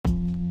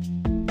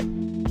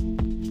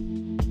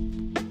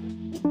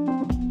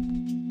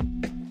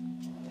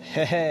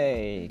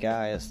Hey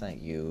guys,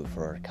 thank you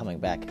for coming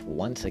back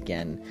once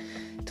again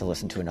to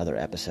listen to another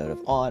episode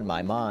of On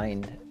My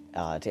Mind,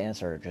 to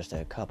answer just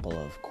a couple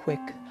of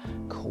quick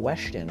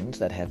questions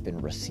that have been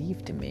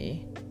received to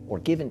me, or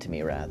given to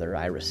me rather.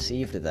 I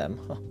received them.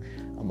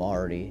 I'm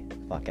already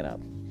fucking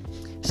up.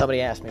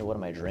 Somebody asked me what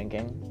am I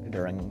drinking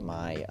during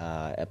my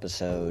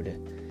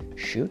episode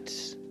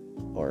shoots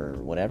or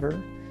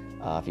whatever.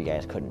 If you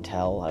guys couldn't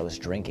tell, I was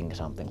drinking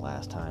something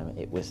last time.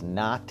 It was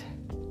not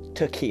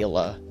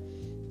tequila.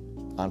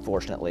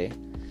 Unfortunately,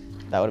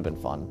 that would have been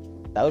fun.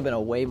 That would have been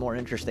a way more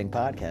interesting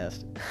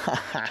podcast.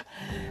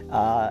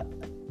 I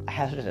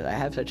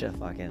have such a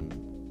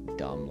fucking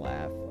dumb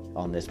laugh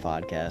on this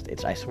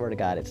podcast. I swear to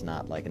God, it's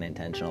not like an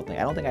intentional thing.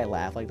 I don't think I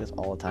laugh like this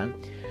all the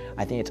time.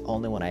 I think it's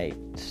only when I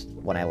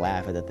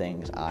laugh at the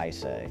things I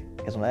say.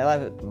 Because when I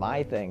laugh at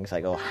my things,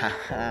 I go, ha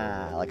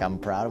ha, like I'm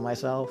proud of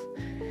myself.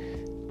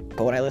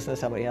 But when I listen to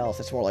somebody else,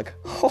 it's more like,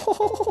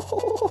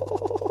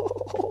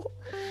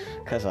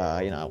 because,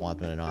 I want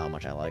them to know how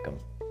much I like them.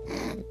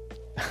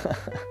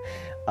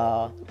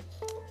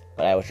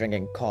 But I was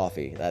drinking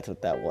coffee. That's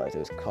what that was. It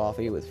was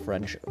coffee with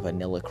French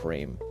vanilla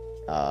cream.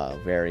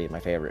 My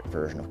favorite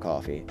version of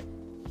coffee.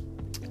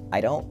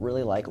 I don't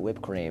really like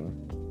whipped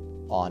cream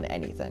on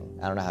anything.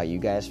 I don't know how you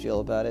guys feel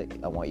about it.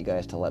 I want you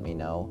guys to let me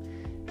know.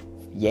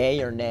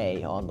 Yay or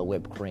nay on the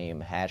whipped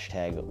cream.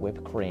 Hashtag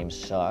whipped cream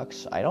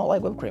sucks. I don't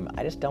like whipped cream.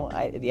 I just don't.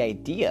 I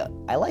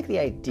like the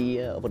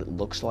idea of what it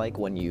looks like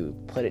when you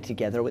put it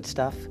together with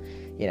stuff.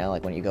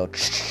 Like when you go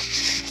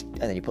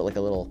and then you put like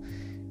a little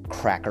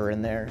cracker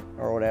in there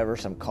or whatever,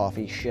 some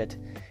coffee shit,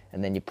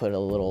 and then you put a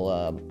little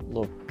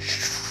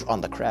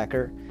on the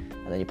cracker,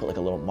 and then you put like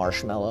a little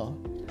marshmallow,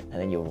 and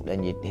then you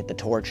hit the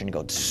torch and you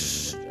go,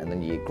 and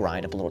then you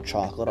grind up a little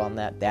chocolate on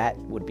that. That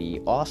would be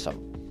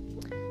awesome.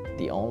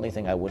 The only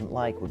thing I wouldn't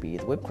like would be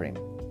the whipped cream,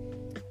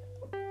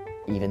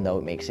 even though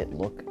it makes it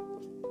look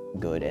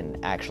good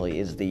and actually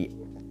is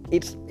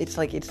it's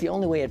the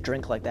only way a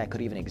drink like that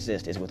could even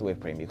exist is with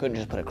whipped cream. You couldn't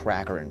just put a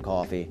cracker in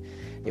coffee.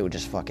 It would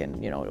just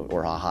fucking,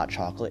 or a hot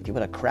chocolate. If you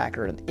put a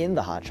cracker in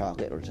the hot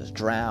chocolate, it would just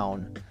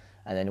drown.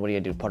 And then what do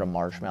you do? Put a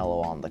marshmallow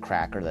on the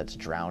cracker that's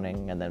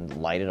drowning and then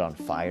light it on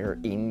fire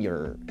in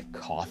your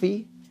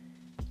coffee?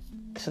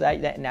 So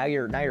that now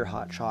your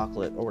hot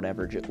chocolate or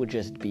whatever would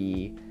just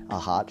be a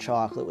hot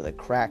chocolate with a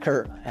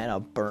cracker and a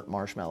burnt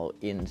marshmallow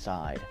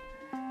inside.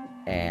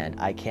 And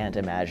I can't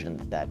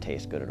imagine that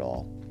tastes good at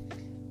all.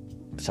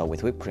 So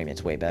with whipped cream,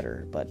 it's way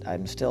better. But I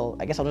guess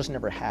I'll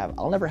never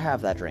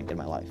have that drink in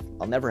my life.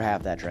 I'll never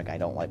have that drink. I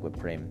don't like whipped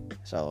cream.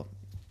 So,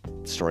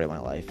 story of my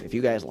life. If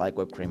you guys like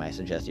whipped cream, I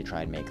suggest you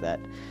try and make that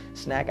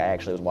snack. I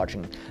actually was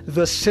watching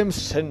The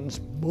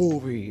Simpsons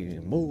movie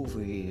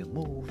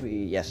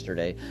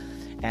yesterday.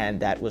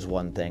 And that was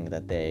one thing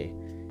that they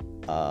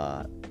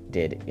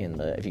did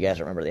if you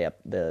guys remember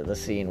the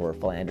scene where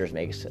Flanders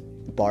makes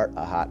Bart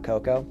a hot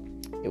cocoa.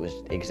 It was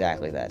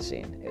exactly that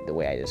scene, the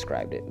way I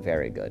described it.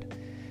 Very good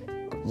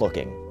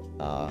looking.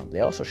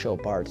 They also show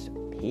Bart's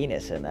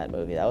penis in that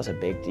movie. That was a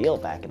big deal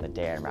back in the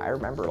day. I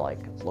remember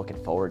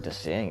looking forward to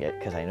seeing it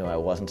because I knew I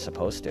wasn't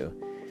supposed to,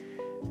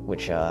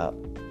 which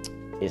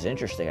is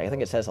interesting. I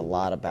think it says a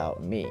lot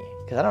about me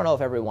because I don't know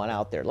if everyone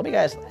out there.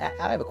 I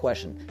have a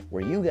question.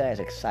 Were you guys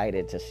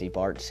excited to see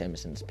Bart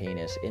Simpson's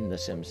penis in the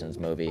Simpsons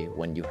movie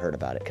when you heard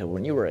about it? Because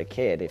when you were a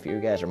kid, if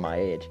you guys are my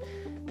age,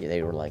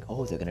 they were like,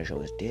 oh, they're gonna show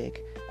his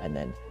dick, and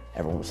then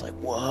everyone was like,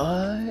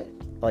 what?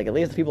 Like, at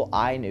least the people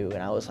I knew,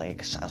 and I was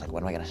like,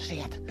 when am I gonna see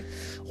it?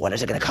 When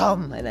is it gonna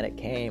come? And then it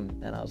came,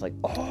 and I was like,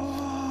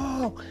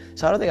 oh.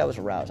 So I don't think I was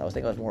aroused. I was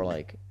more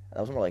like,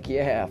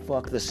 yeah,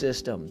 fuck the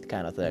system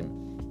kind of thing.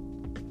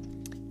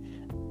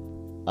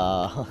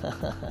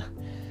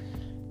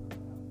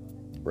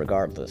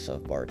 Regardless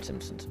of Bart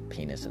Simpson's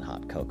penis and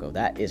hot cocoa,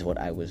 that is what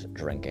I was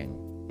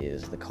drinking,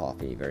 is the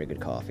coffee. Very good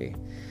coffee.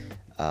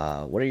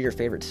 What are your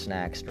favorite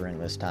snacks during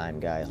this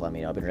time, guys? Let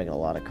me know. I've been drinking a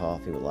lot of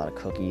coffee with a lot of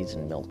cookies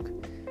and milk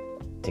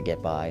to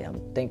get by.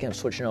 I'm thinking of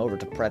switching over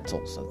to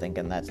pretzels. I'm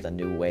thinking that's the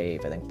new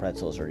wave. I think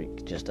pretzels are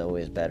just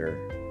always better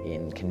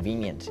in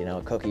convenience.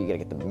 A cookie, you gotta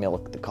get the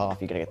milk, the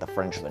coffee, you gotta get the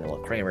French vanilla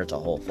creamer. It's a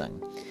whole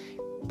thing.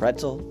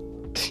 Pretzel,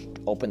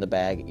 open the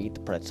bag, eat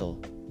the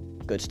pretzel.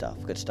 Good stuff.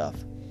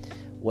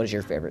 What is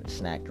your favorite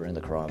snack during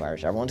the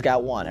coronavirus? Everyone's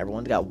got one.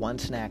 Everyone's got one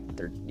snack that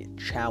they're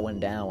chowing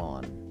down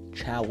on.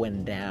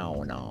 Chowing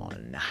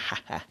down.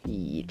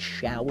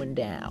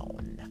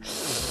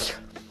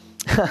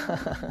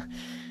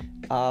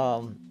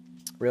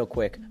 Real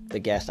quick, the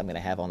guest I'm going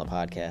to have on the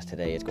podcast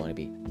today is going to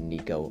be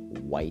Nico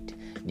White.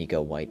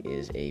 Nico White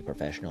is a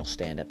professional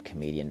stand-up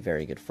comedian,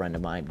 very good friend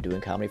of mine, been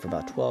doing comedy for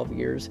about 12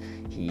 years.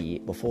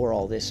 Before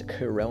all this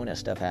corona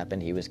stuff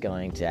happened, he was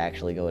going to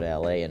actually go to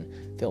LA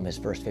and film his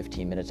first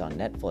 15 minutes on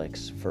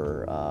Netflix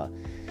for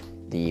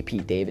the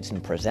Pete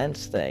Davidson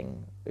Presents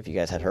thing. If you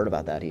guys had heard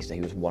about that, he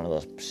was one of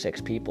those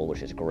 6 people,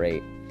 which is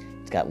great.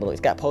 It's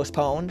got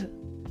postponed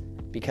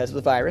because of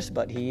the virus,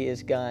 but he's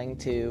still going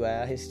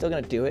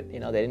to do it. They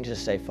didn't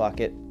just say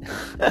fuck it.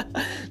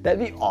 That'd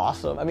be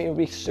awesome. I mean, it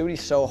would be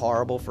so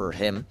horrible for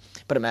him.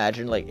 But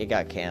imagine, like, it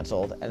got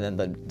canceled, and then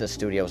the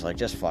studio was like,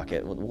 just fuck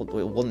it.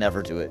 We'll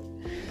never do it.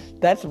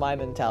 That's my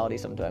mentality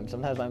sometimes.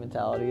 Sometimes my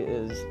mentality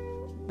is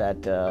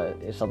that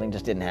if something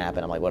just didn't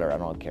happen, I'm like, whatever, I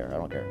don't care.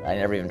 I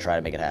never even try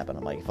to make it happen.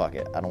 I'm like, fuck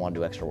it. I don't want to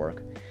do extra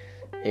work.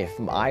 If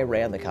I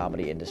ran the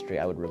comedy industry,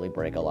 I would really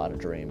break a lot of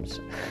dreams.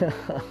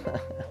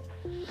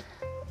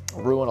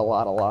 Ruin a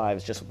lot of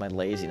lives just with my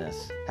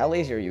laziness. How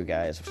lazy are you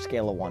guys?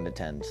 Scale of 1 to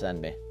 10,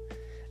 send me.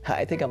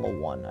 I think I'm a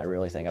 1. I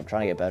really think I'm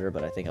trying to get better,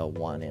 but I think a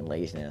 1 in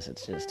laziness.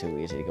 It's just too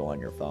easy to go on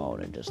your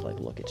phone and just like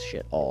look at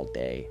shit all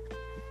day.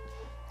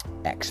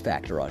 X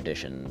Factor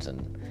auditions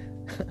and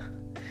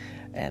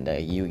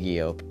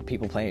Yu-Gi-Oh!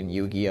 People playing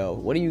Yu-Gi-Oh!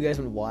 What have you guys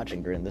been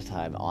watching during this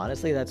time?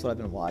 Honestly, that's what I've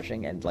been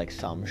watching, and like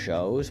some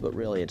shows, but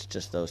really it's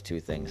just those two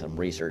things. I'm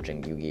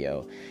researching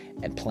Yu-Gi-Oh!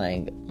 And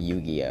playing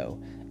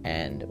Yu-Gi-Oh!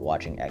 And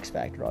watching X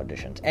Factor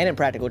auditions. And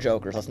Impractical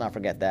Jokers, let's not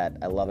forget that.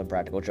 I love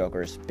Impractical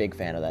Jokers, big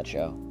fan of that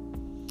show.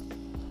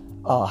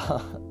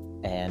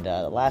 And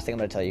the last thing I'm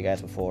going to tell you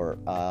guys before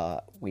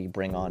we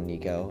bring on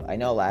Nico. I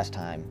know last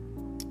time,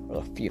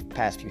 or the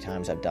past few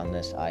times I've done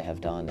this, I have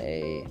done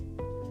a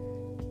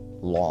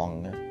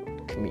long,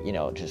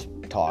 just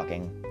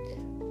talking.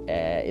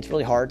 It's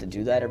really hard to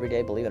do that every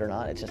day, believe it or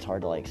not. It's just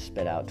hard to like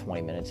spit out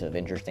 20 minutes of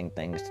interesting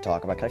things to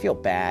talk about. 'Cause I feel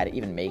bad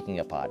even making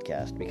a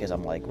podcast because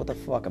I'm like, what the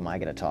fuck am I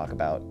going to talk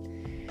about?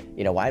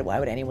 Why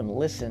would anyone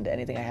listen to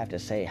anything I have to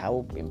say?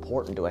 How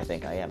important do I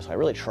think I am? So I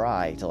really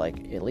try to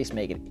like at least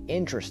make it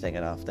interesting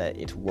enough that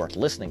it's worth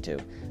listening to.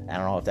 I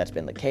don't know if that's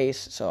been the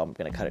case, so I'm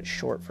going to cut it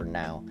short for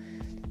now.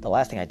 The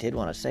last thing I did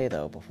want to say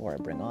though, before I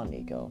bring on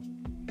Nico,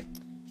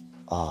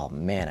 oh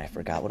man, I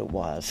forgot what it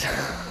was.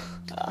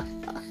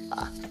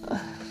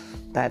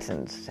 That's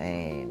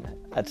insane.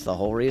 That's the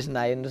whole reason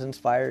I was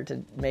inspired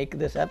to make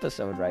this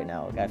episode right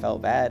now. I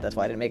felt bad. That's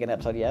why I didn't make an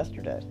episode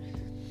yesterday.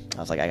 I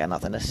was like, I got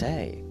nothing to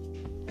say.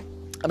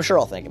 I'm sure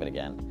I'll think of it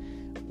again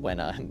when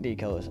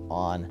Nico is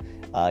on.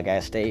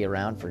 Guys, stay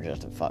around for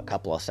just a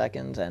couple of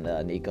seconds, and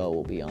Nico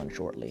will be on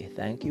shortly.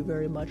 Thank you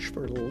very much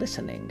for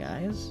listening,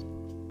 guys.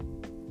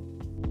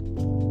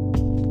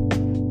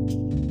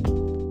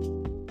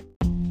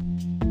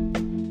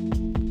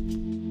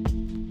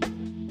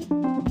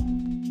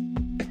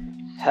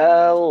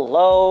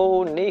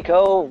 Hello,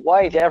 Nico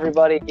White.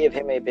 Everybody give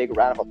him a big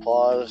round of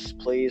applause,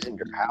 please, in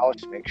your house.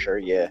 Make sure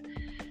you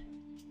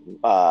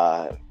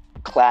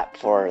clap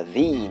for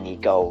the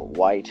Nico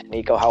White.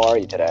 Nico, how are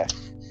you today?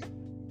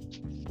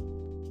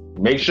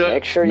 Make sure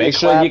you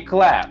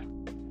clap.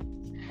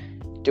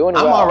 Doing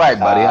well. I'm all right,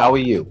 buddy. How are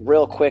you?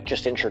 Real quick,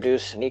 just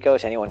introduce Nico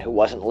to anyone who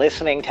wasn't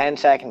listening 10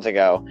 seconds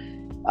ago.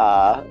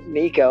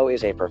 Nico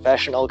is a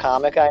professional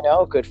comic, I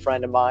know, good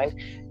friend of mine.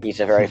 He's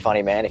a very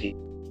funny man. If you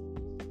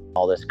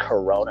all this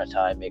Corona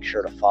time, make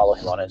sure to follow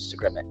him on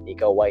Instagram at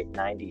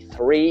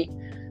NicoWhite93,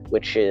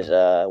 which is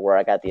where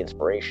I got the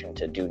inspiration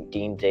to do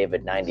Dean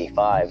David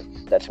 95.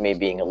 That's me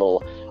being a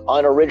little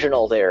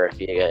unoriginal there,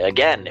 if you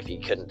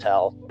couldn't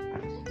tell.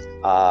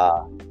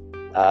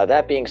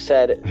 That being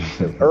said,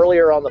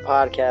 earlier on the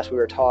podcast we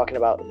were talking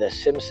about the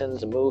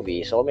Simpsons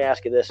movie. So let me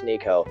ask you this,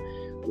 Nico: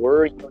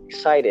 were you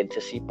excited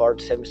to see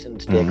Bart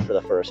Simpson's dick for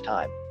the first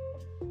time?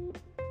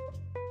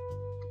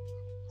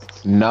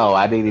 No,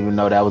 I didn't even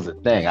know that was a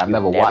thing. I've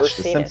never watched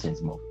the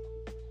Simpsons movie.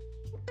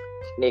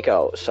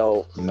 Nico,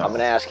 so no. I'm going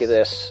to ask you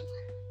this.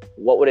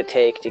 What would it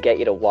take to get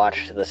you to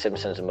watch the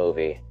Simpsons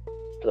movie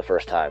for the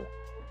first time?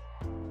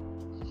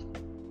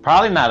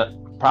 Probably not a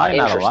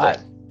lot.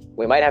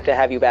 We might have to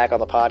have you back on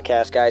the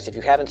podcast, guys. If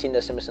you haven't seen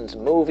the Simpsons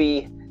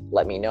movie,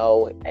 let me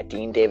know at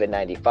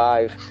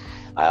DeanDavid95.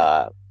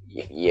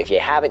 If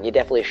you haven't, you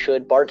definitely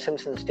should. Bart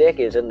Simpson's dick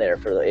is in there.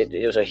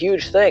 It was a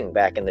huge thing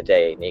back in the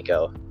day,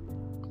 Nico.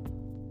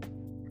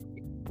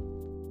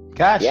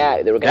 Gotcha.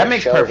 Yeah, they were going to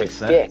show his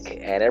dick,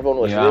 and everyone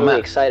was really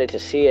excited to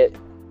see it,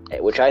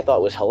 which I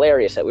thought was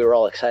hilarious, that we were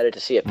all excited to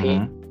see a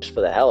penis just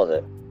for the hell of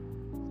it.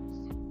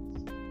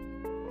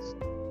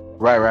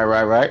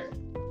 Right.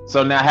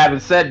 So now,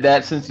 having said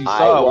that, since you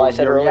saw I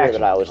said earlier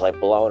that I was like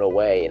blown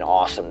away in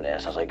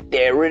awesomeness. I was like,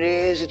 there it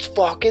is, it's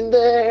fucking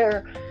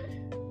there.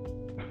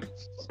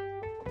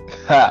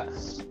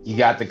 You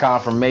got the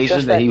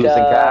confirmation that he was the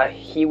guy?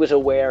 He was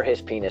aware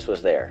his penis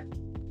was there.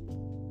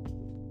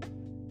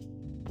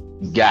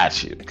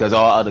 Got you. Because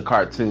all other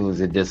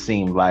cartoons, it just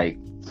seemed like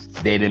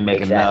they didn't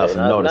make enough notice.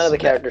 None of the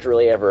characters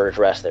really ever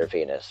address their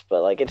penis,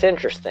 but like it's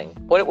interesting.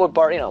 What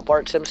Bart?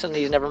 Bart Simpson?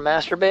 He's never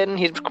masturbating.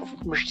 He's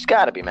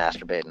got to be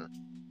masturbating.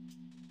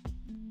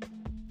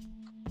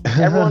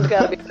 Everyone's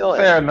got to be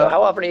doing it. Fair enough.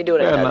 How often are you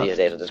doing it these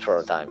days at this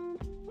current time?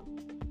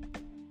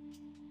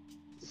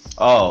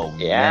 Oh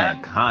yeah,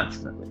 man,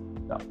 constantly.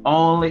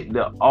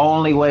 The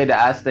only way that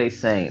I stay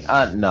sane.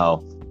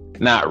 No,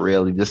 not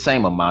really. The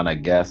same amount, I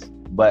guess.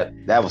 But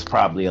that was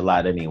probably a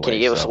lot anyway. Can you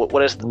give us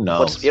what is?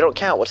 You don't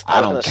count. I was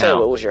going to say,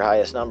 what was your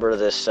highest number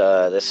this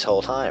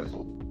whole time?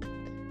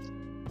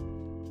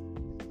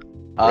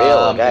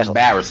 Really, guys?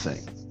 Embarrassing.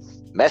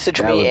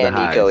 Message me and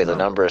Nico the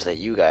numbers that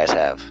you guys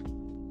have.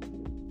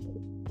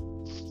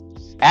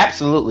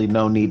 absolutely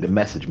no need to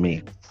message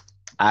me.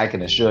 I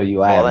can assure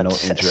you, I have no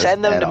interest.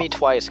 Send them to all. me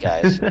twice,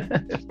 guys.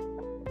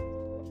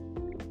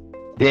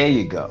 There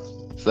you go.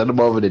 Send them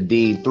over to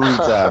Dean 3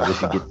 times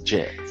if you get the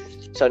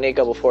chance. So,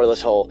 Nico, before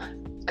this whole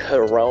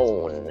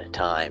Corona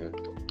time,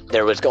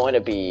 there was going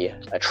to be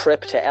a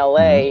trip to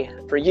LA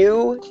for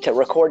you to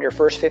record your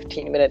first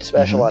 15-minute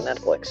special on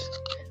Netflix.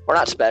 Or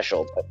not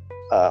special, but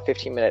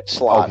 15-minute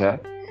slot.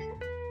 Okay.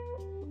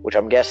 Which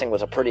I'm guessing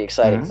was a pretty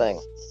exciting thing.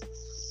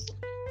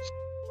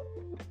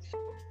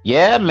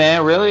 Yeah,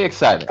 man, really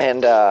excited.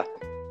 And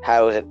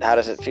how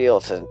does it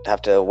feel to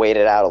have to wait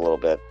it out a little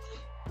bit?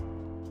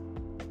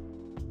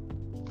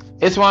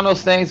 It's one of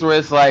those things where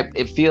it's like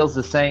it feels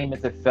the same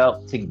as it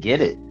felt to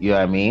get it. You know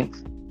what I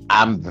mean?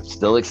 I'm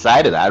still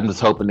excited. I'm just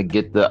hoping to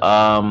get the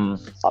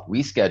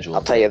reschedule.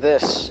 I'll tell you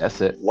this.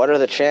 That's it. What are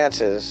the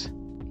chances?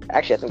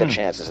 Actually, I think the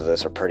chances of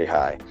this are pretty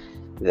high.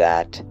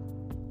 That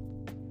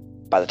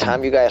by the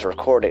time you guys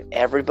record it,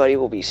 everybody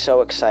will be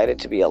so excited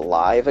to be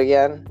alive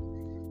again,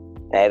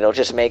 and it'll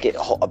just make it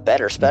a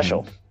better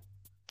special.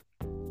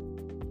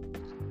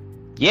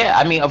 Yeah,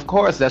 I mean, of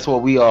course, that's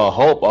what we all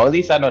hope. Or at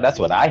least I know that's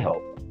what I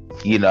hope.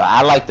 You know,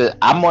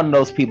 I'm one of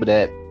those people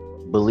that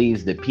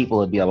believes that people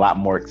will be a lot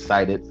more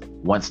excited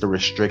once the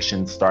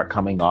restrictions start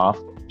coming off,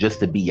 just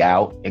to be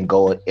out and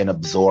go and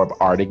absorb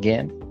art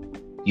again.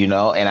 You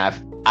know, and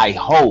I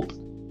hope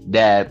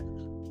that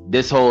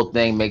this whole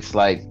thing makes,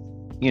 like,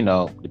 you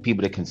know, the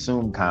people that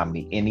consume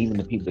comedy and even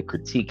the people that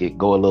critique it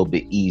go a little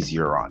bit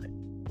easier on it.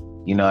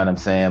 You know what I'm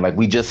saying? Like,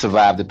 we just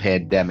survived the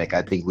pandemic.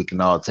 I think we can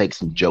all take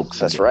some jokes.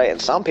 That's right.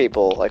 And some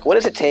people, like, what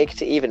does it take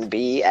to even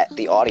be at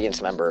the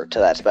audience member to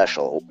that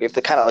special? You have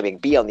to kind of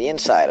like be on the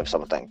inside of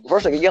something.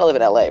 First of all, you gotta live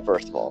in LA,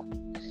 first of all.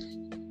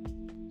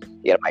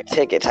 You gotta buy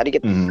tickets. How do you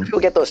get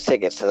people get those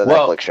tickets to the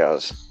Netflix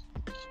shows?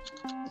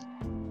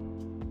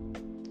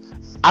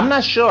 I'm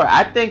not sure.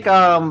 I think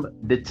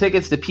the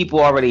tickets that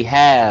people already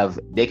have,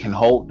 they can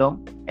hold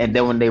them, and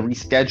then when they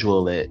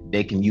reschedule it,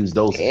 they can use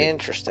those tickets.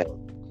 Interesting.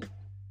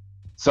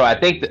 So I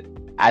think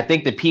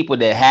the people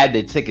that had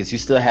their tickets, you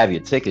still have your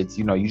tickets.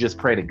 You know, you just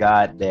pray to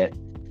God that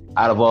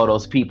out of all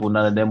those people,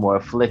 none of them were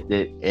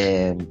afflicted,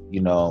 and,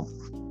 you know,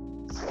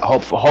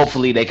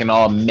 hopefully they can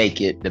all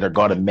make it that are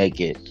going to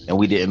make it, and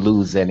we didn't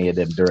lose any of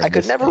them during. I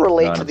could never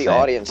relate to the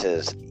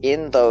audiences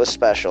in those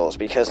specials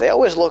because they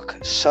always look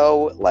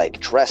so, like,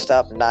 dressed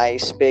up,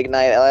 nice, big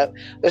night.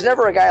 There's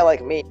never a guy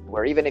like me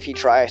where even if he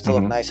tries to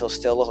look nice, he'll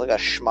still look like a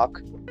schmuck.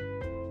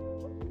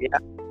 Yeah.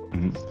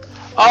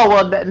 Oh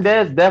well,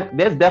 there's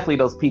definitely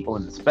those people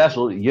in the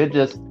special. You're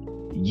just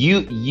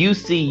you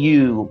see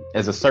you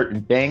as a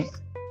certain thing.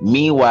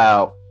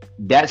 Meanwhile,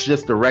 that's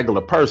just a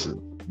regular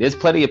person. There's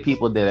plenty of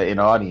people that are in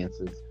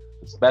audiences,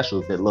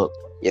 specials that look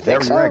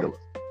very regular.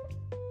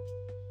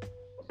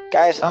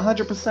 Guys,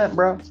 100%,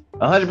 bro.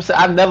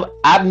 100%.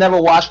 I've never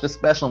watched a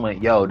special and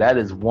went, yo, that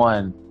is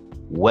one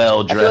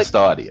well-dressed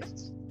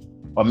audience.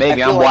 Or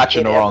maybe I'm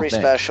watching the wrong thing.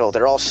 Every special,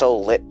 they're all so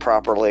lit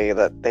properly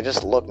that they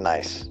just look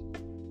nice.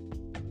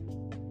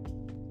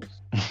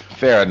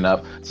 Fair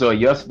enough. So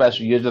your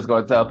special, you're just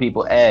going to tell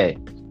people, hey,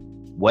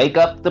 wake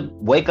up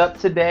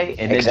today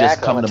and then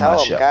just come to my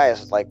show.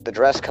 Guys, like, the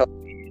dress code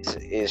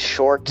is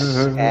shorts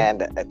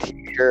and a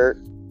t-shirt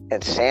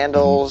and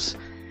sandals.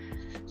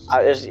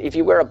 If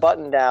you wear a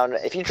button down,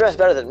 if you dress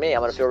better than me,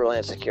 I'm going to feel really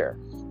insecure.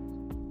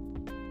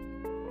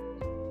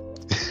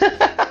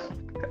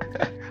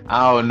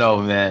 I don't know,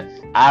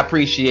 man. I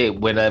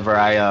appreciate whenever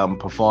I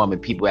perform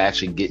and people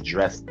actually get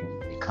dressed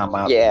and come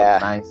out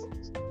nice.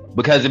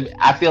 Because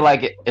I feel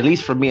like, at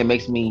least for me, it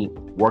makes me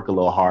work a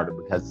little harder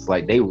because it's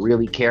like they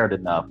really cared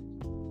enough.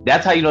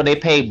 That's how you know they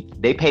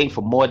paid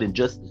for more than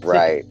just the ticket.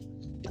 Right.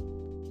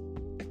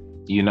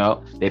 You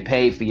know, they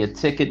paid for your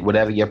ticket,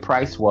 whatever your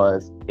price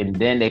was, and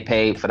then they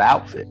paid for the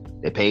outfit.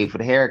 They paid for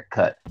the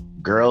haircut.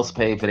 Girls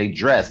paid for their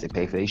dress. They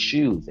paid for their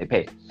shoes. They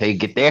paid to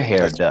get their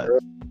hair done.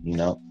 You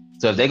know,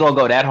 so if they're gonna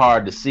go that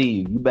hard to see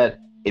you, you bet.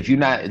 If you're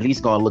not at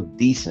least gonna look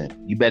decent,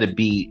 you better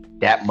be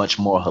that much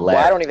more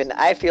hilarious. Well,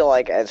 I feel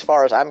like, as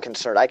far as I'm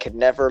concerned, I could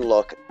never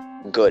look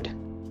good.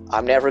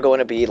 I'm never going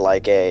to be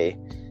like the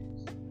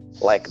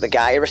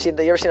guy. You ever seen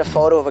a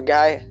photo of a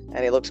guy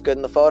and he looks good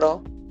in the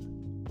photo?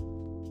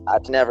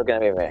 That's never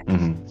going to be me.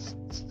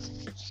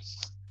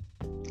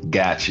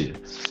 Got you.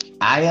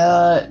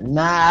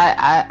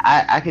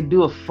 I could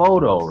do a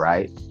photo,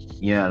 right?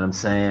 You know what I'm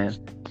saying?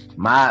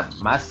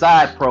 My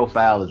side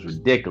profile is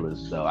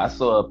ridiculous though. I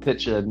saw a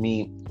picture of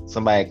me,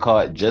 somebody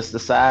caught just the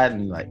side,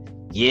 and like,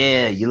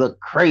 yeah, you look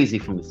crazy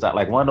from the side,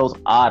 like one of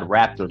those odd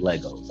Raptor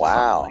Legos.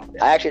 Wow, like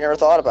I actually never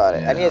thought about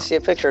it. Yeah. I need to see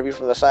a picture of you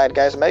from the side,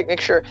 guys. Make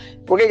sure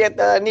we're gonna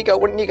get Nico.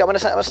 Nico, I'm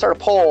gonna start a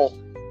poll,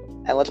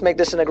 and let's make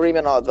this an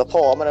agreement on the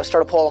poll. I'm gonna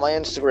start a poll on my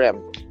Instagram.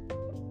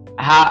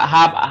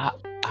 How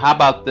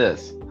about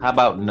this? How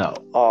about no?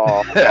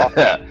 Oh.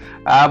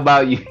 How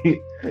about you?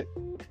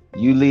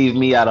 You leave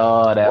me out of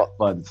all that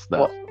fun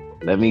stuff.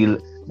 Let me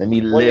live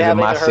in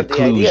my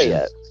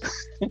seclusion.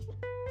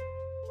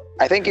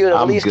 I think you would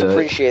at least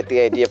appreciate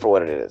the idea for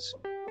what it is.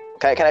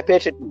 Can I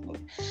pitch it? All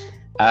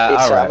right.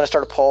 I'm going to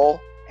start a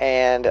poll,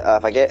 and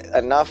if I get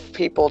enough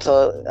people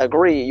to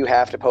agree, you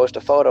have to post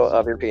a photo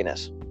of your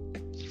penis.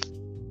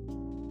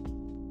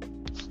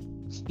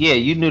 Yeah,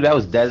 you knew that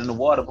was dead in the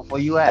water before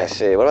you I asked.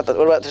 see. What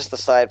about just the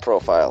side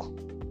profile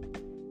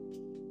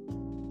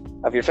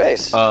of your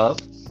face? Of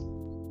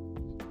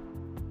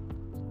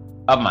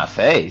my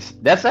face.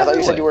 That's I thought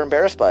you said everywhere. you were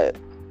embarrassed by it,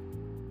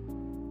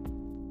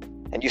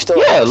 and you still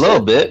Yeah, a posted little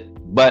it?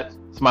 bit, but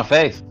it's my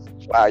face.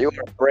 Wow, you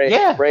are a brave,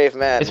 Yeah, brave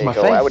man, it's my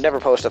Nico. face. I would never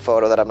post a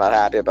photo that I'm not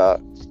happy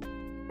about.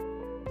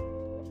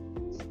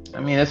 I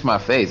mean, it's my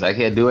face. I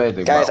can't do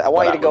anything. Guys, about I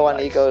want you what to go look on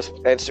like. Nico's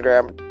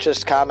Instagram.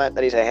 Just comment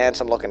that he's a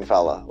handsome-looking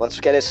fella. Let's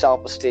get his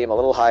self-esteem a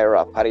little higher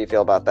up. How do you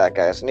feel about that,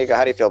 guys? Nico,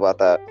 how do you feel about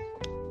that?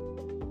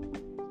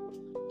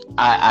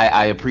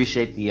 I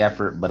appreciate the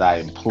effort, but I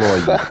implore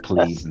you to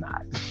please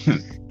not.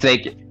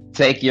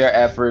 Take your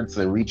efforts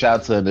and reach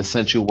out to an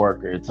essential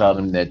worker and tell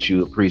them that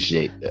you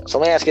appreciate them. So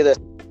let me ask you this.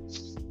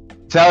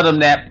 Tell them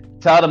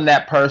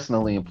that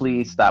personally, and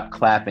please stop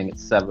clapping at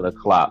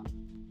 7:00.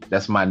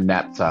 That's my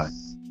nap time.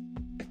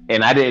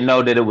 And I didn't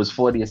know that it was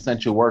for the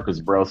essential workers,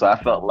 bro. So I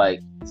felt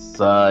like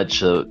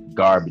such a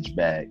garbage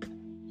bag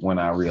when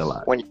I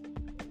realized.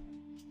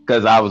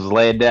 Because I was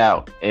laid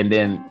down, and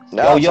then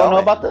No, you don't tell know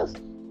me. about this?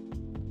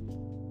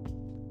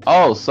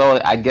 Oh,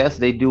 so I guess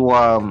they do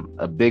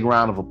a big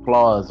round of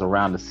applause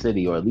around the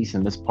city, or at least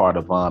in this part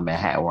of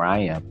Manhattan where I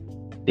am.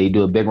 They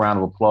do a big round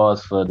of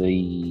applause for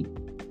the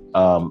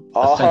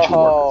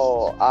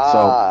essential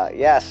workers.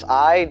 Yes,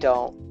 I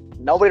don't.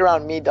 Nobody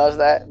around me does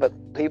that, but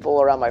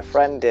people around my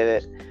friend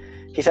did it.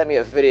 He sent me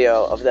a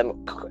video of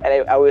them,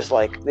 and I was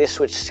like, this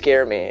would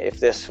scare me if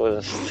this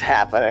was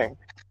happening.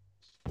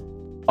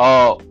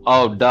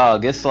 Oh,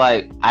 dog. It's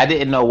like I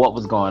didn't know what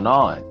was going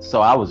on,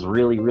 so I was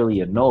really,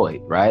 really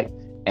annoyed, right?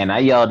 And I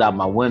yelled out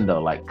my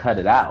window, like, cut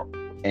it out.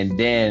 And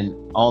then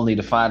only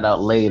to find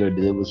out later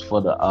that it was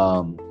for the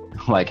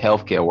like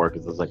healthcare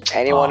workers. I was like,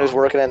 Anyone who's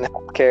working in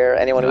healthcare,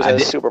 anyone who's I in a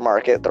did-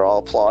 supermarket, they're all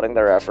applauding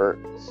their effort.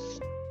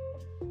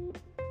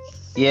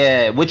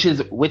 yeah, which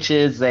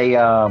is a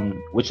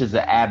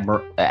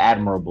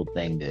admirable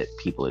thing that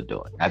people are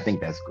doing. I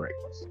think that's great.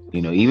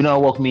 You know, even though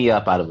it woke me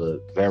up out of a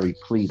very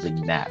pleasing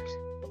nap,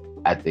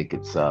 I think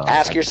it's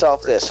Ask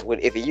yourself this: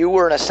 if you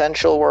were an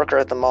essential worker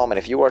at the moment,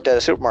 if you worked at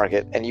a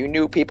supermarket and you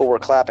knew people were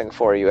clapping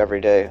for you every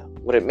day,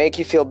 would it make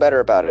you feel better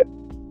about it?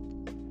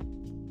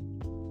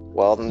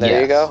 Well, then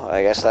there you Yes. go.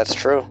 I guess that's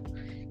true.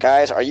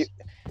 Guys, are you?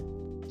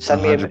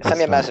 Send me a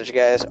 100%. message,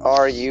 guys.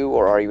 Are you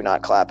or are you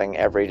not clapping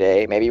every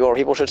day? Maybe more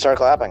people should start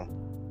clapping.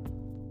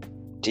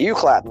 Do you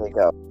clap,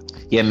 Nico?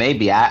 Yeah,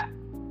 maybe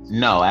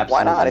no, absolutely.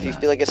 Why not? If you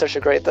feel like it's such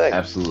a great thing.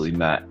 Absolutely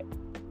not.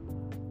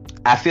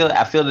 I feel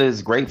that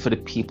it's great for the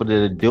people that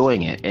are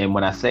doing it. And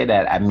when I say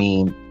that, I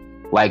mean,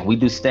 like, we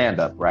do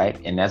stand up, right?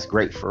 And that's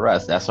great for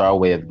us. That's our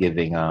way of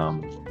giving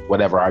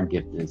whatever our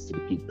gift is to the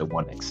people that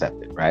want to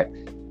accept it, right?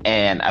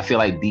 And I feel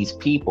like these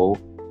people,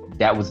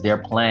 that was their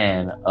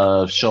plan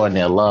of showing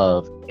their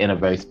love in a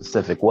very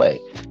specific way.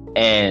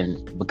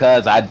 And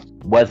because I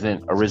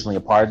wasn't originally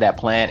a part of that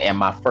plan, and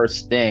my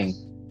first thing,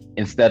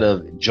 instead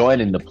of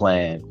joining the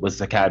plan, was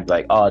to kind of be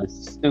like, oh, this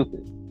is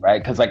stupid. Right?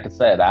 Because like I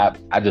said,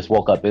 I just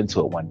woke up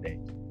into it one day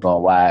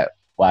going, why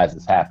is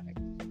this happening?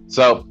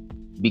 So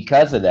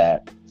because of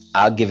that,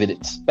 I'll give it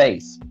its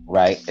space,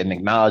 right? And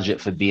acknowledge it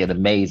for being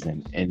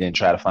amazing, and then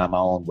try to find my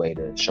own way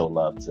to show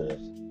love to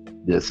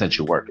the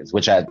essential workers,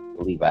 which I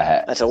believe I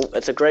have.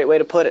 That's a great way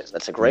to put it.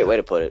 That's a great way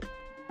to put it.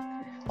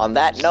 On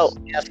that note,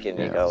 let me ask you,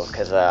 Nico,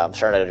 because I'm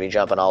starting to be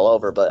jumping all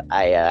over, but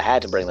I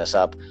had to bring this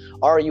up.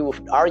 Are you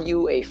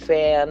a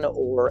fan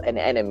or an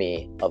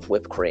enemy of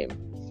whipped cream?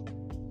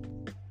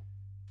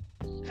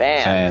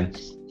 Fan.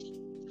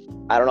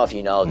 I don't know if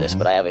you know this,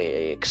 but I have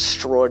a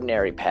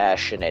extraordinary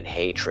passionate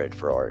hatred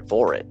for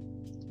it.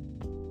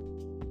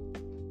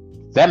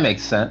 That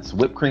makes sense.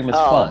 Whipped cream is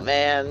Oh fun.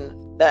 man,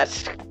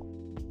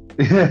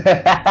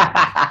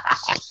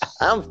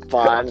 I'm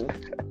fun.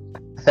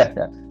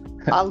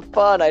 I'm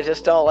fun. I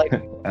just don't like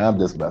I'm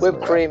just messing whipped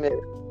around. cream.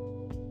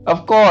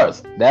 Of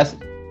course, that's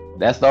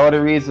the only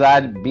reason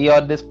I'd be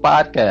on this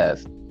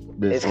podcast.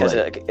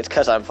 It's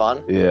because I'm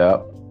fun.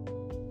 Yeah.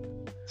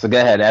 So go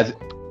ahead.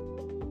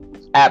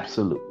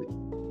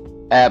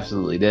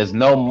 Absolutely. There's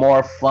no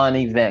more fun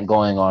event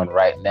going on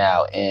right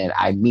now, and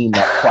I mean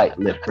that quite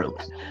literally.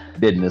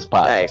 Than this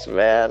podcast. Thanks,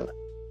 man.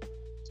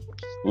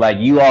 Like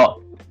you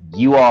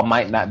all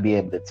might not be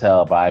able to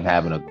tell, but I'm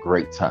having a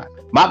great time.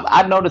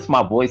 I notice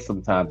my voice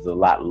sometimes is a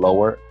lot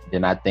lower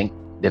than I think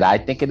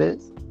it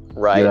is.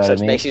 Right. You know So what it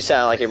I mean? makes you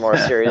sound like you're more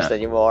serious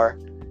than you are.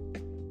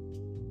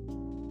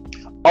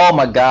 Oh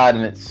my God,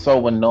 and it's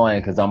so annoying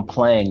because I'm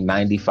playing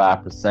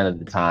 95% of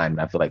the time,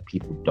 and I feel like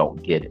people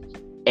don't get it.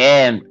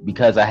 And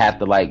because I have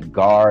to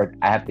guard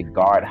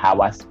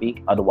how I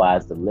speak,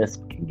 otherwise the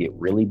lisp can get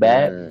really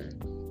bad.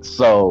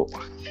 So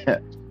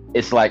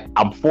it's like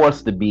I'm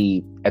forced to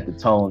be at the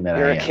tone that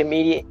You're I a am.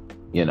 comedian.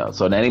 You know,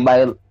 so to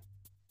anybody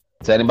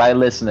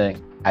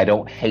listening, I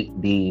don't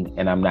hate Dean,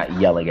 and I'm not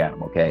yelling at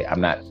him. Okay,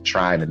 I'm not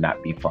trying to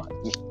not be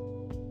funny.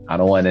 I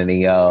don't want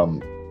any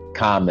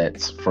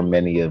comments from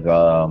any of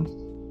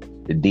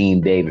the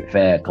Dean David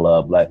fan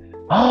club. Like,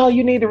 oh,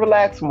 you need to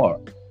relax more.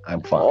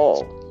 I'm fine.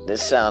 Oh,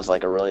 this sounds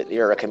like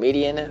you're a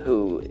comedian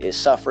who is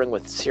suffering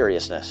with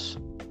seriousness.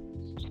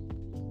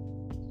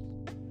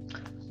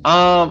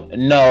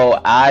 No,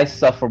 I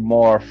suffer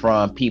more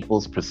from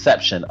people's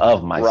perception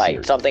of my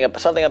Right.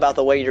 seriousness. Something about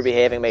the way you're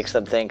behaving makes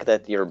them think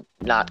that you're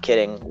not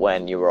kidding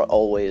when you were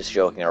always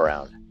joking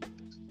around.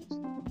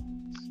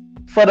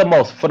 For the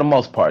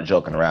most part,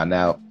 joking around.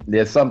 Now,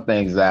 there's some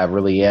things that I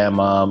really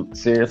am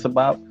serious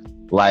about,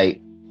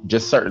 like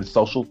just certain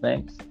social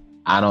things.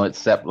 I don't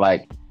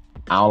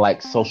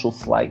like social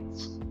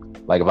slights.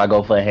 Like if I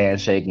go for a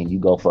handshake and you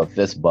go for a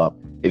fist bump,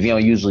 if you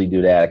don't usually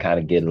do that, I kind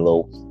of get a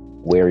little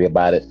wary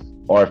about it.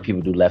 Or if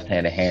people do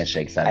left-handed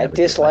handshakes, I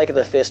dislike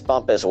the fist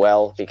bump as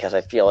well because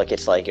I feel like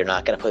it's like you're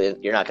not gonna put in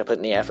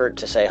the effort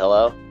to say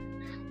hello,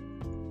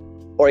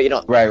 or you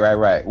don't.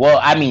 Right. Well,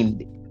 I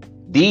mean,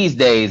 these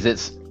days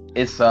it's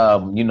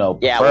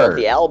Yeah, well,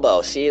 the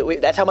elbow. See,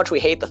 that's how much we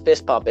hate the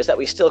fist bump. Is that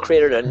we still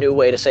created a new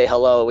way to say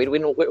hello.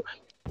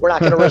 We're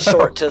not going to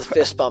resort to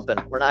fist bumping.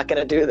 We're not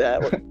going to do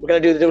that. We're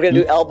going to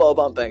do elbow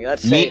bumping.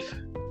 That's safe.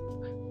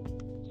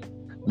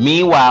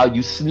 Meanwhile,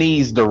 you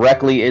sneeze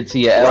directly into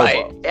your elbow.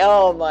 Right.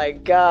 Oh my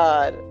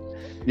God.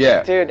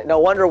 Yeah. Dude, no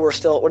wonder we're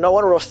still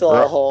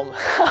at home.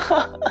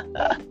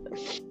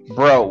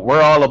 Bro,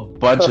 we're all a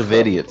bunch of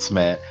idiots,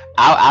 man.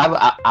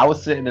 I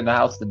was sitting in the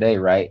house today,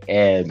 right?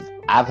 And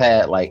I've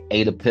had like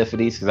 8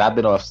 epiphanies because I've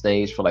been off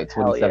stage for like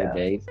 27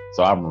 days.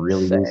 So I'm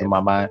really losing my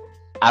mind.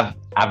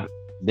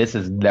 This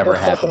has never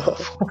happened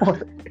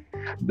before.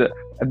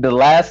 The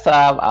last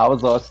time I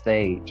was on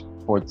stage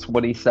for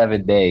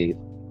 27 days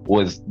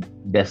was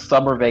the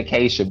summer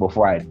vacation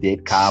before I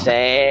did comedy.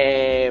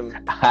 Same.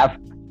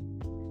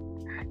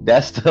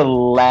 That's the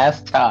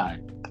last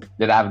time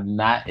that I've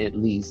not at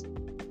least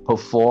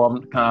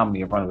performed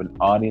comedy in front of an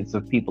audience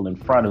of people in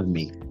front of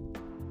me.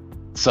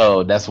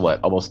 So that's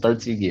what, almost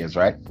 13 years,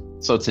 right?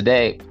 So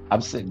today I'm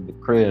sitting in the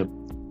crib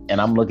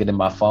and I'm looking at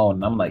my phone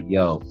and I'm like,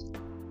 yo,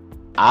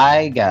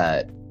 I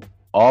got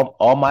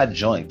all my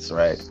joints,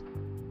 right,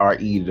 are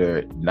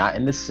either not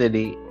in the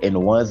city, and the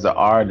ones that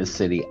are in the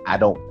city, I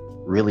don't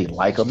really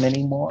like them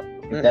anymore,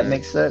 if that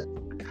makes sense.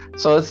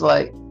 So it's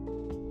like,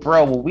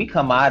 bro, when we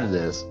come out of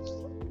this,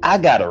 I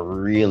gotta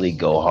really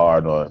go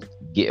hard on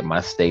getting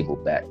my stable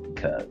back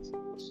because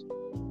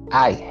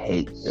I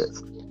hate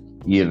this.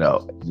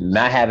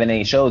 Not having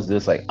any shows,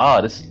 it's like,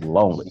 oh, this is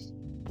lonely.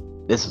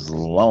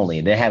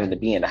 And then having to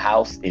be in the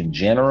house in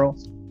general,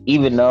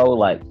 even though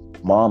like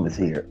mom is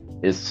here,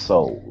 is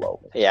so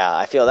lonely. Yeah,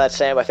 I feel that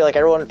same. I feel like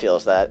everyone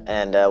feels that.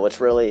 And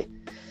what's really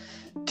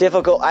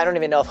difficult, I don't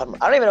even know if I'm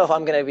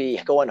going to be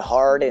going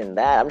hard in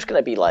that. I'm just going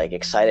to be like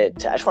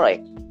excited. I just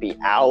want to be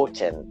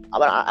out, and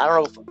I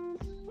don't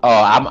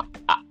know.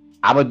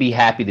 I would be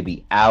happy to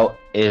be out.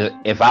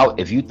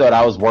 If you thought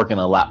I was working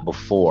a lot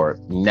before,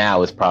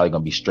 now it's probably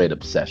gonna be straight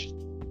up session.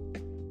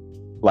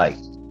 Like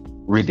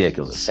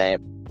ridiculous. Same.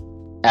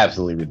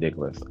 Absolutely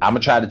ridiculous. I'm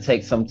gonna try to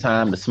take some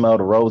time to smell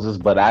the roses,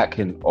 but I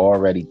can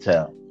already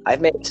tell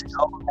I've made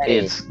so many.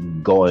 It's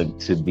going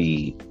to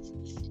be.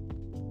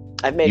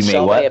 I've made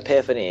so many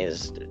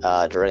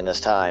epiphanies during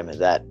this time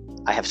that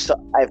I have so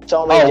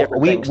many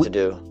different things to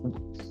do.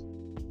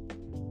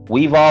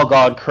 We've all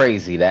gone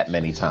crazy that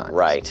many times.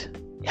 Right.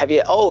 Have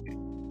you? Oh,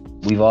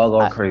 we've all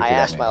gone crazy. I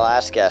asked my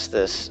last guest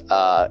this,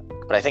 but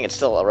I think it's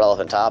still a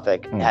relevant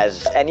topic.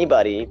 Has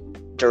anybody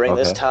during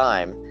this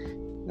time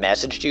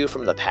messaged you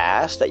from the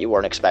past that you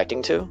weren't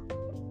expecting to?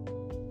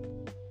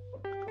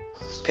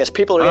 Because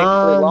people are getting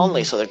really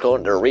lonely, so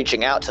they're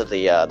reaching out to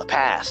the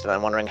past. And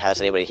I'm wondering,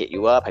 has anybody hit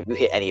you up? Have you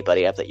hit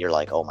anybody up that you're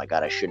like, oh my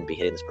God, I shouldn't be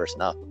hitting this person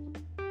up?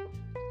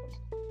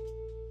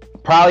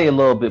 Probably a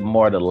little bit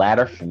more the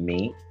latter for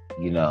me.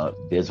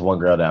 There's one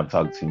girl that I'm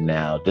talking to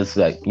now, just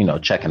like,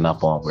 checking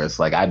up on, where it's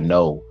like, I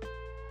know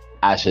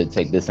I should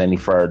take this any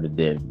further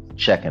than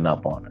checking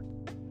up on her.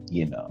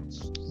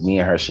 Me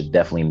and her should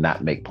definitely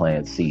not make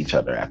plans to see each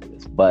other after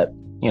this, but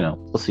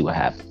we'll see what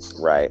happens.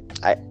 Right.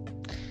 I've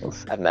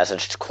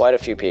messaged quite a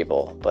few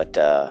people, but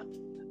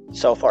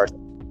so far.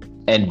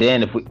 And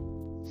then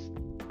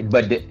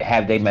but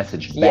have they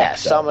messaged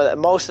back? Yeah,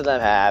 most of them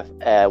have.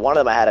 One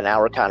of them I had an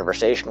hour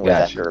conversation with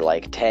after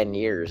like 10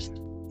 years.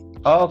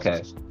 Oh,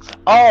 okay.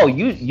 Oh,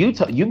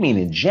 you mean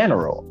in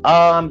general?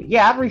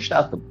 Yeah, I've reached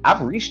out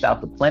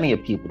to plenty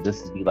of people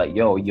just to be like,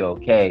 yo, you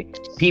okay?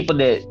 People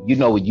that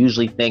would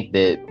usually think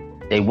that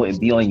they wouldn't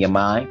be on your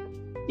mind.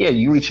 Yeah,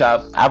 you reach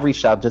out. I've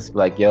reached out just to be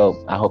like,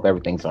 yo, I hope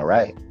everything's all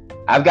right.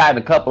 I've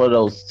gotten a couple of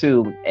those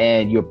too,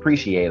 and you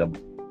appreciate them,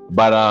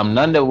 but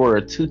none that were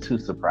too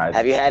surprising.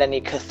 Have you had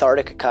any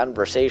cathartic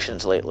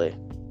conversations lately?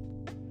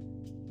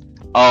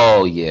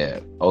 Oh yeah,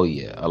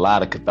 a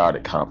lot of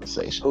cathartic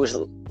conversations.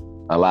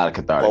 A lot of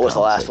cathartic. What was the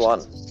last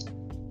one?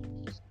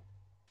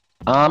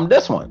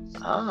 This one.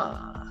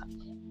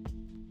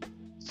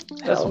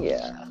 Hell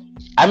yeah.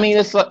 I mean,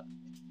 it's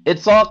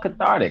all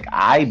cathartic.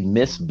 I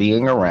miss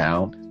being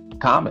around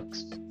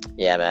comics.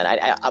 Yeah, man.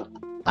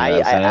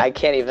 I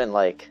can't even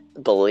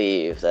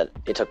believe that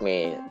it took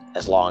me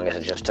as long as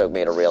it just took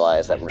me to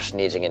realize that we're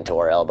sneezing into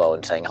our elbow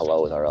and saying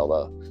hello with our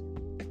elbow.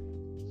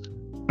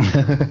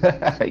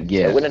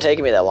 Yeah. It wouldn't have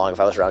taken me that long if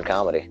I was around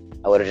comedy.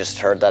 I would have just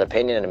heard that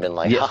opinion and been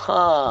like,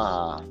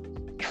 haha,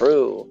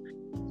 true.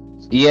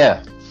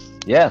 Yeah.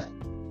 Yeah.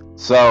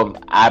 So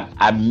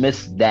I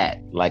miss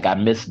that. Like, I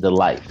miss the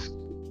life.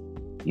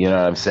 You know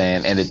what I'm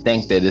saying? And to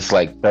think that it's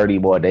like 30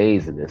 more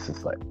days of this,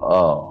 it's like,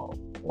 oh,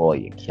 boy,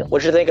 you're killing me.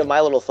 What'd you think of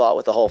my little thought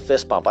with the whole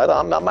fist bump? I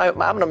thought I'm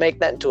going to make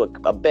that into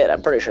a bit.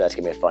 I'm pretty sure that's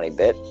going to be a funny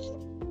bit.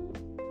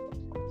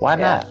 Why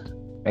not?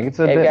 Make it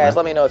to a hey bit, guys, man.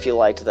 Let me know if you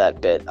liked that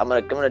bit. I'm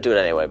gonna do it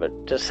anyway,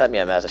 but just send me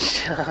a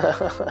message.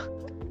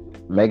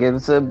 Make it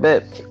to a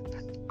bit.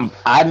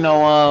 I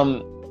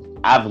know.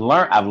 I've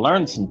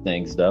learned some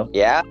things though.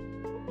 Yeah.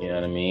 You know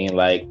what I mean?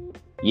 Like,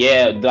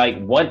 yeah. Like,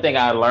 one thing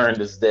I learned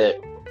is that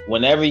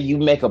whenever you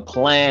make a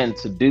plan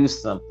to do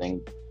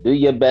something, do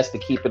your best to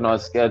keep it on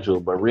schedule,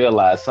 but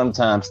realize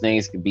sometimes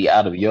things can be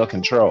out of your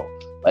control.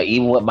 Like,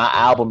 even with my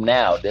album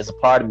now, there's a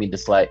part of me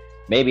that's like,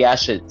 maybe I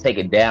should take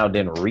it down,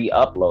 then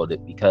re-upload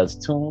it, because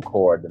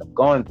TuneCore that I'm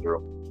going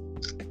through,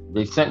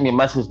 they sent me a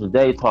message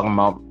today talking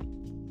about,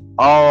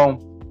 oh,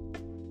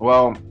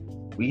 well,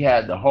 we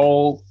had to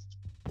hold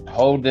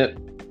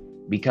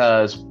it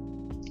because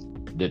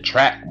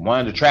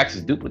one of the tracks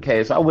is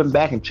duplicated. So I went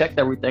back and checked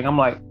everything. I'm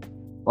like,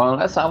 well,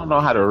 unless I don't know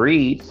how to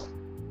read,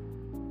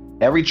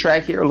 every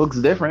track here looks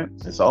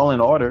different. It's all in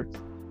order.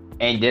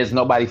 And there's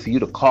nobody for you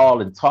to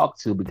call and talk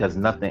to because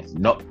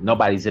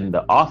nobody's in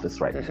the office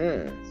right now.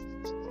 Mm-hmm.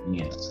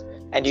 Yeah.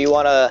 And do you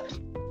want to...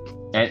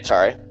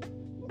 Sorry.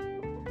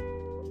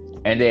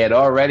 And they had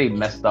already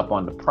messed up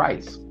on the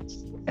price.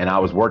 And I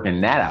was working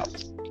that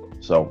out.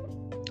 So,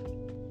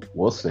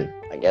 we'll see.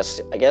 I guess.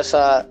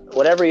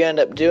 Whatever you end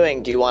up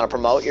doing, do you want to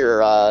promote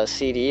your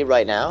CD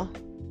right now?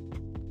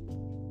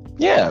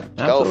 Yeah.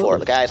 Go for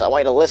it. Guys, I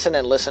want you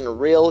to listen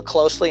real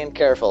closely and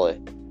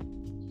carefully.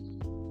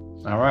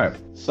 All right.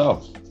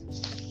 So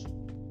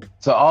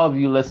all of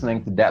you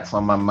listening to That's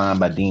On My Mind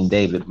by Dean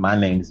David, my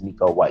name is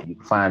Nico White. You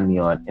can find me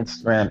on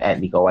Instagram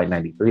at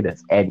NicoWhite93.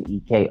 That's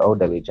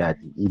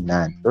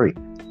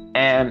NEKOWHITE93.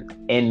 And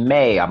in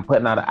May, I'm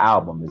putting out an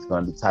album. It's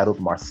going to be titled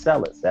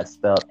Marcellus. That's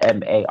spelled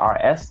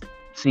MARSCELLUF.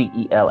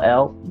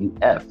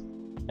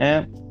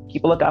 And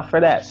keep a lookout for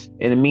that.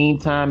 In the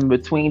meantime, in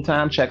between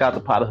time, check out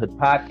the Potterhood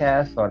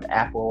Podcast on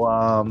Apple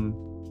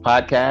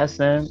Podcasts,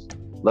 and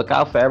look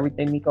out for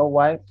everything Nico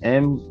White,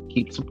 and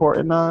keep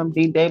supporting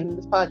Dean David in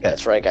this podcast.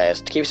 That's right,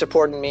 guys. Keep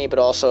supporting me, but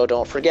also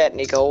don't forget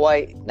Nico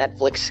White,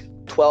 Netflix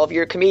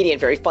 12-year comedian,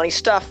 very funny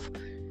stuff.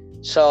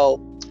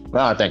 So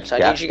Thanks. So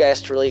I need you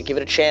guys to really give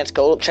it a chance.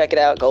 Go check it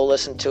out. Go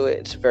listen to it.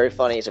 It's very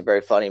funny. He's a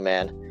very funny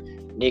man.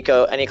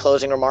 Nico, any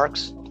closing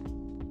remarks?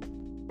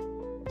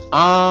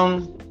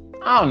 I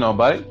don't know,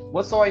 buddy.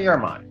 What's on your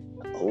mind?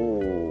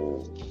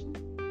 Oh,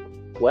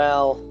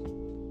 well,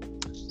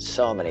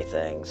 so many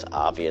things,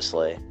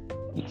 obviously.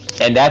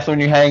 And that's when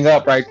you hang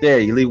up right there.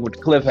 You leave with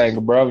the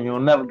cliffhanger, bro. You'll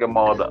never get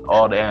all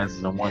the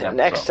answers in one episode.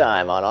 Next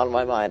time on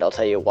My Mind, I'll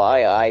tell you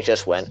why I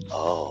just went,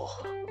 oh.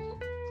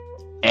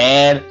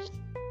 And